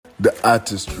The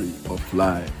artistry of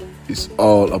life is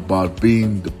all about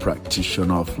being the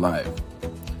practitioner of life.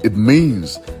 It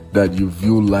means that you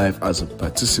view life as a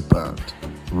participant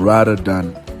rather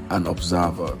than an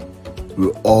observer. We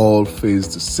all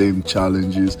face the same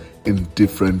challenges in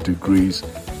different degrees.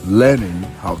 Learning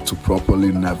how to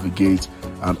properly navigate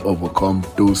and overcome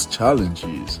those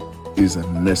challenges is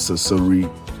a necessary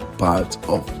part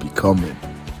of becoming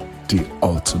the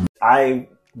ultimate. I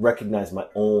recognize my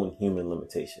own human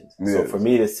limitations. Yes. So for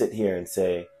me to sit here and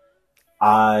say,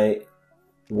 I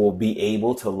will be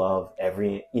able to love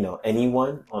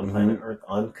anyone on planet Earth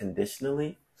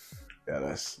unconditionally. Yeah,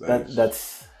 that's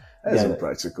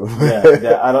impractical.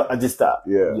 I'll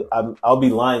be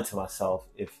lying to myself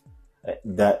if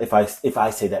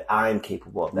I say that I'm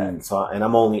capable of that. So, and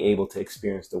I'm only able to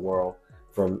experience the world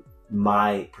from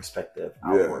my perspective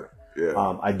outward.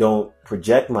 I don't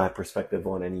project my perspective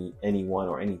on anyone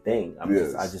or anything.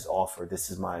 I just offer, this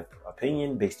is my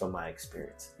opinion based on my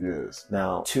experience. Yes.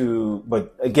 Now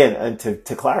but again, and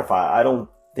to clarify, I don't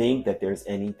think that there's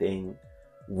anything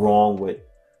wrong with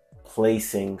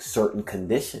placing certain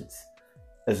conditions,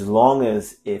 as long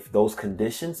as if those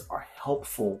conditions are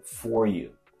helpful for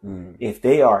you. If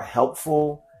they are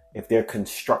helpful, if they're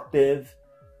constructive,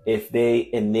 if they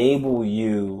enable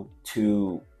you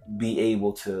to be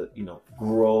able to,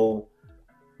 grow,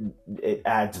 it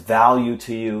adds value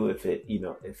to you. If it,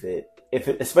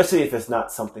 especially if it's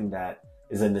not something that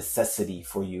is a necessity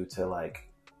for you to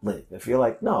live. If you're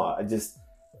like, no,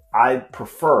 I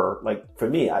prefer, for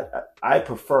me, I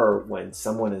prefer when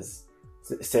someone is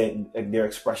saying their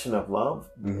expression of love,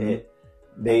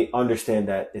 they understand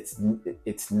that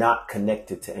it's not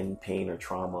connected to any pain or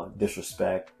trauma,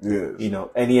 disrespect,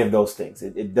 any of those things.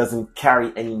 It doesn't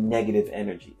carry any negative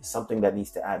energy. It's something that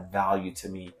needs to add value to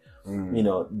me,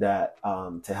 that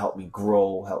to help me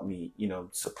grow, help me,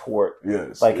 support.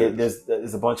 There's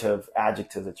a bunch of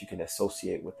adjectives that you can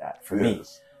associate with that for me.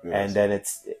 And then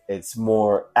it's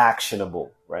more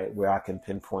actionable, right? Where I can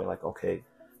pinpoint okay,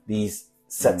 these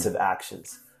sets of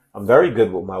actions. I'm very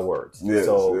good with my words.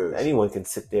 Anyone can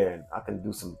sit there and I can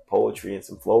do some poetry and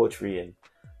some flowetry and,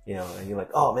 and you're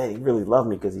like, oh man, he really loved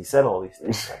me because he said all these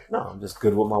things. No, I'm just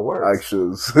good with my words.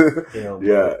 Actions. But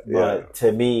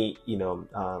to me,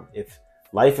 if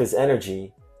life is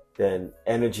energy, then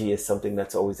energy is something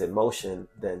that's always in motion.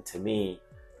 Then to me,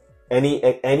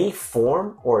 any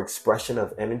form or expression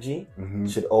of energy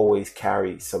should always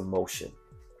carry some motion,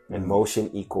 and motion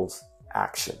equals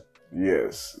action.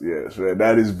 Yes, man.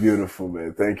 That is beautiful,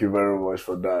 man. Thank you very much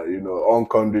for that.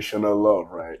 Unconditional love,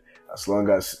 right? As long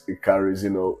as it carries,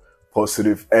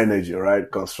 positive energy, right?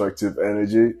 Constructive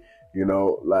energy,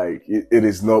 it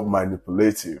is not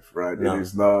manipulative, right? No. It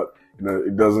is not,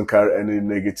 it doesn't carry any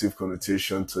negative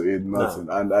connotation to it, nothing.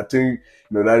 No. And I think,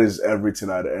 that is everything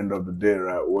at the end of the day,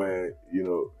 right? Where,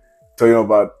 talking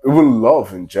about even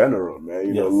love in general,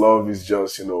 man, love is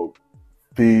just,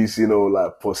 peace,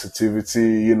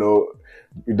 positivity,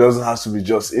 it doesn't have to be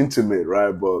just intimate,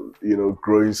 right? But,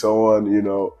 growing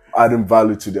someone, adding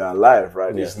value to their life,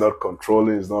 right? It's not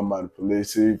controlling, it's not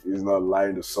manipulative, it's not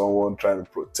lying to someone, trying to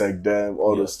protect them,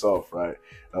 all the stuff, right?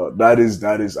 That is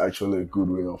actually a good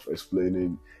way of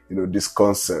explaining, this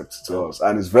concept to us.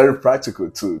 And it's very practical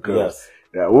too, because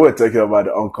we were talking about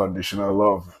the unconditional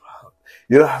love.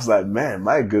 I was like, man,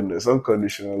 my goodness,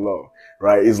 unconditional love,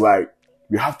 right? It's like,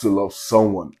 you have to love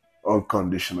someone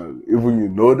unconditionally, even you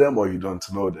know them or you don't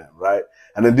know them, right?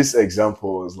 And then this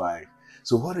example was like,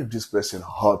 so what if this person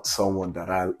hurt someone that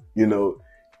I,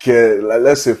 care? Like,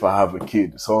 let's say if I have a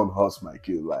kid, someone hurts my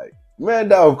kid, man,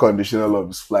 that unconditional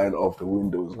love is flying off the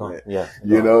windows, man.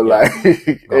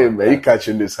 Hey, man, you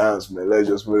catching these hands, man. Let's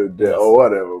just put it there or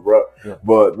whatever, bro.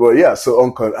 But so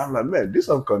I'm like, man, this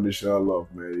unconditional love,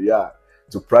 man,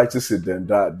 to practice it, then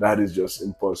that is just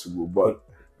impossible. But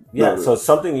so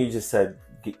something you just said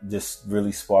just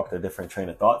really sparked a different train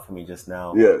of thought for me just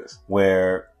now. Yes.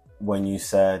 Where when you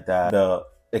said that the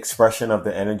expression of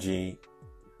the energy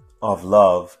of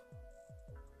love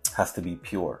has to be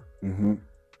pure. And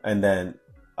then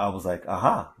I was like,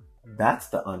 aha, that's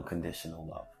the unconditional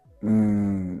love.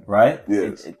 Right?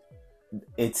 Yes.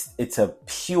 It's a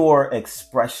pure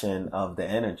expression of the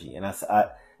energy. And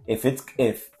if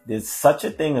there's such a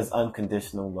thing as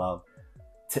unconditional love,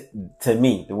 to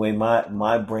me, the way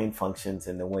my brain functions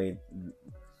and the way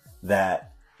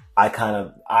that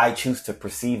I choose to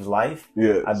perceive life,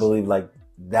 I believe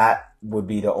that would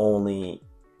be the only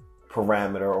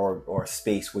parameter or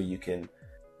space where you can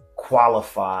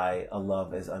qualify a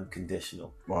love as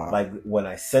unconditional. Wow. Like when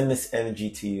I send this energy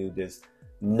to you, there's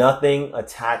nothing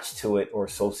attached to it or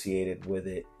associated with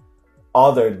it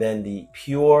other than the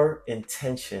pure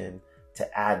intention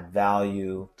to add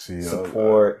value,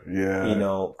 support,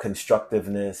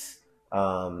 constructiveness,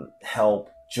 help,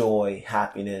 joy,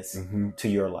 happiness to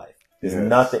your life. There's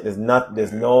nothing,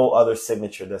 there's no other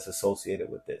signature that's associated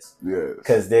with this. Yes.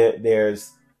 Because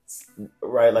there's,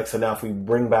 right, like, so now if we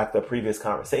bring back the previous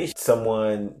conversation,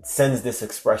 someone sends this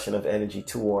expression of energy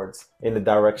towards, in the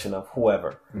direction of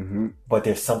whoever, but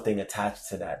there's something attached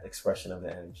to that expression of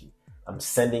the energy. I'm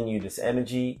sending you this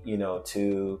energy,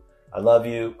 to, I love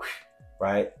you,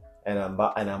 right? And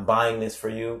I'm buying this for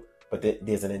you, but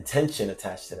there's an intention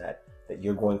attached to that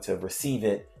you're going to receive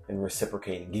it and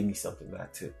reciprocate and give me something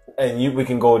back too. And we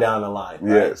can go down the line,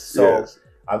 right? Yes. So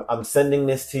I'm sending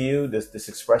this to you, this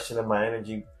expression of my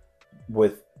energy,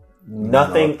 with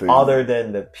nothing other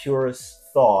than the purest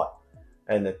thought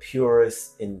and the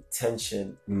purest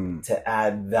intention to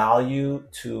add value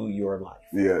to your life.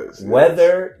 Yes.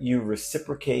 Whether you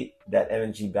reciprocate that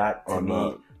energy back to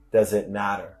me doesn't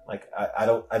matter. Like, I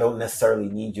don't necessarily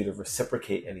need you to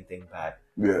reciprocate anything back.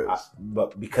 Yes.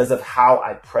 But because of how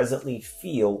I presently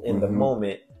feel in the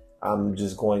moment, I'm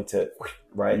just going to,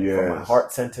 right, from my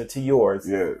heart center to yours.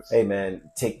 Yes. Hey man,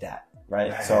 take that.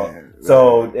 Right. Man,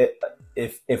 so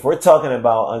if we're talking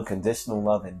about unconditional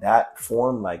love in that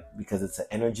form, like, because it's an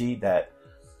energy that,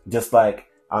 just like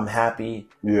I'm happy,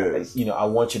 I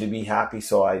want you to be happy,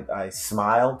 so I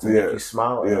smile to make you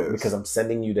smile, because I'm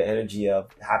sending you the energy of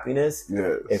happiness.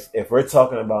 Yes. If we're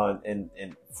talking about, and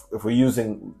if we're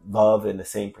using love in the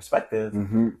same perspective,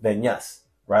 then yes,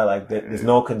 right? Like, there's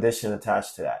no condition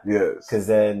attached to that. Yes. Because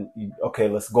then,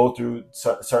 let's go through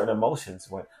certain emotions.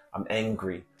 When I'm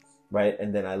angry, right?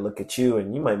 And then I look at you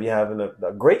and you might be having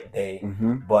a great day,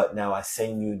 but now I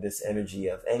send you this energy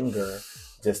of anger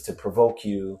just to provoke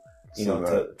you,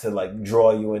 to like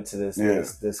draw you into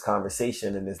this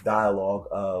conversation and this dialogue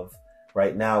of,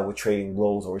 right now we're trading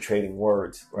blows or we're trading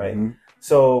words, right?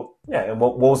 So, and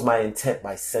what was my intent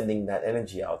by sending that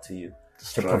energy out to you?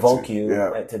 To provoke you,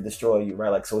 and to destroy you, right?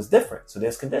 Like, so it's different. So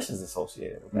there's conditions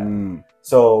associated with that.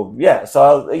 So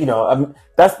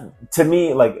that's, to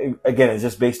me, like, again, it's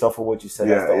just based off of what you said.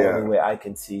 That's the only way I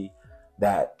can see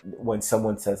that when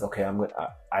someone says, okay,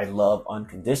 I love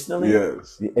unconditionally.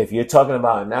 Yes. If you're talking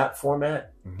about in that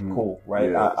format, cool,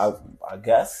 right? Yes. I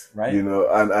guess, right?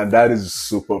 And that is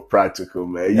super practical,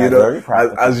 man. Very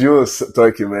practical. As you were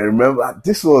talking, man, remember,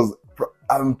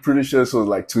 I'm pretty sure this was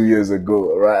like 2 years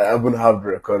ago, right? I haven't have the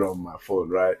record on my phone,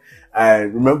 right?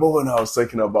 And remember when I was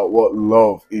talking about what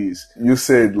love is? You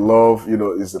said love,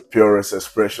 is the purest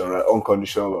expression, right?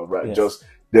 Unconditional love, right? Just,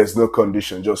 there's no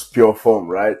condition, just pure form,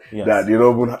 right? Yes.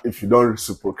 That if you don't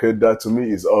reciprocate that to me,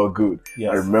 it's all good.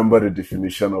 Yes. I remember the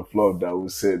definition of love that we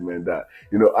said, man, that,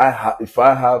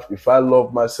 if I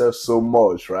love myself so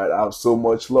much, right? I have so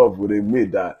much love within me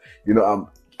that,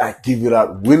 I give it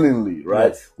out willingly,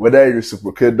 right? Yes. Whether you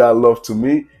reciprocate that love to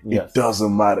me, yes. it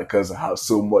doesn't matter because I have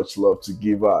so much love to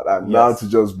give out. And now to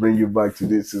just bring you back to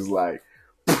this is like,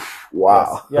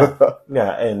 wow. Yes.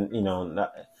 Yeah. And,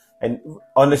 and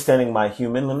understanding my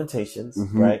human limitations,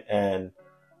 right? And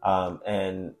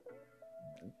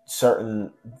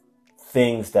certain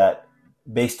things that,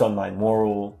 based on my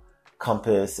moral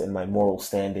compass and my moral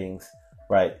standings,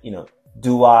 right?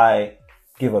 Do I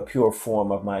give a pure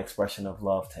form of my expression of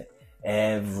love to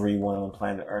everyone on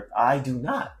planet Earth? I do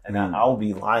not. And I would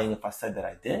be lying if I said that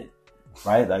I did,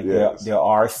 right? Like there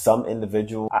are some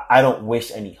individuals, I don't wish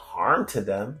any harm to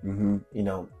them,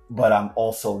 but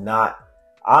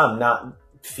I'm not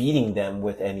feeding them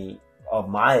with any of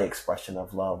my expression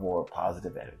of love or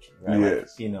positive energy, right?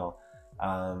 Yes.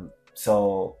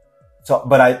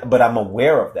 But I'm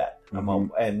aware of that.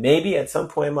 And maybe at some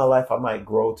point in my life, I might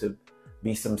grow to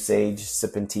be some sage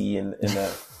sipping tea in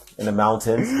the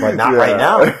mountains, but not right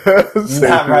now.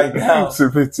 Not right now.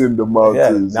 Sipping tea in the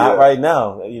mountains. Not right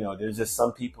now. There's just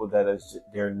some people that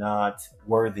they're not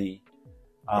worthy.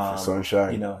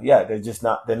 Sunshine.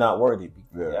 They're not worthy.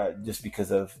 Just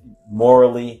because of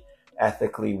morally,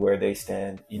 ethically where they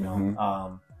stand. And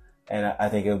I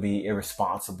think it would be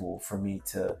irresponsible for me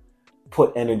to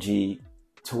put energy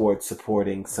towards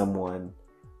supporting someone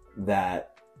that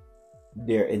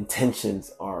their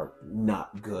intentions are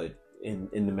not good in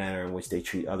the manner in which they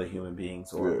treat other human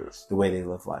beings or the way they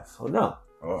live life. So no.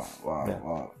 Oh, wow.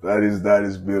 Wow. That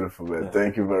is beautiful, man.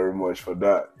 Thank you very much for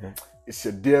that. It's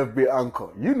your DFB Anchor.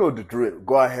 You know the drill.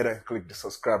 Go ahead and click the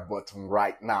subscribe button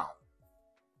right now.